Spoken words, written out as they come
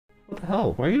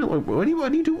hell? Why are you? What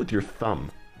do you do with your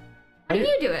thumb? How do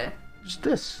you do it? Just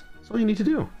this. That's all you need to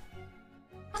do.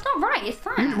 That's not right. It's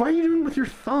fine. Why are you doing it with your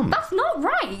thumb? That's not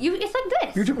right. It's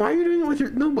like this. Why are you doing it with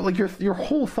your? No, but like your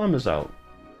whole thumb is out.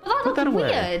 Well, that Put that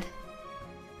away. weird.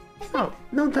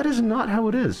 No, that is not how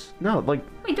it is. No, like.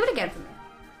 Wait, do it again for me.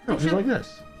 No, just like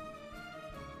this.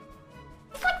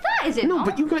 It's like that, is it? No, not?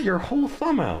 but you got your whole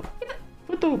thumb out. Yeah,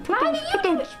 but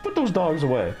Put those dogs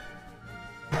away.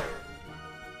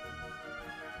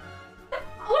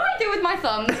 What do I do with my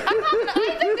thumbs?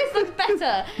 I think this looks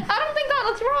better. I don't think that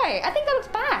looks right. I think that looks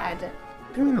bad.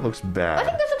 What do you mean that looks bad? I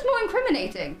think this looks more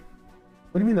incriminating.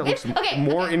 What do you mean that looks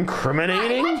more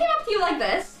incriminating? If I came up to you like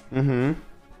this. Mm-hmm.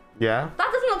 Yeah.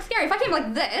 That doesn't look scary. If I came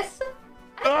like this.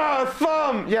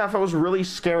 Thumb! Yeah, if I was really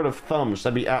scared of thumbs,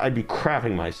 I'd be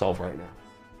crapping myself right now.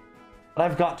 But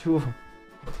I've got two of them.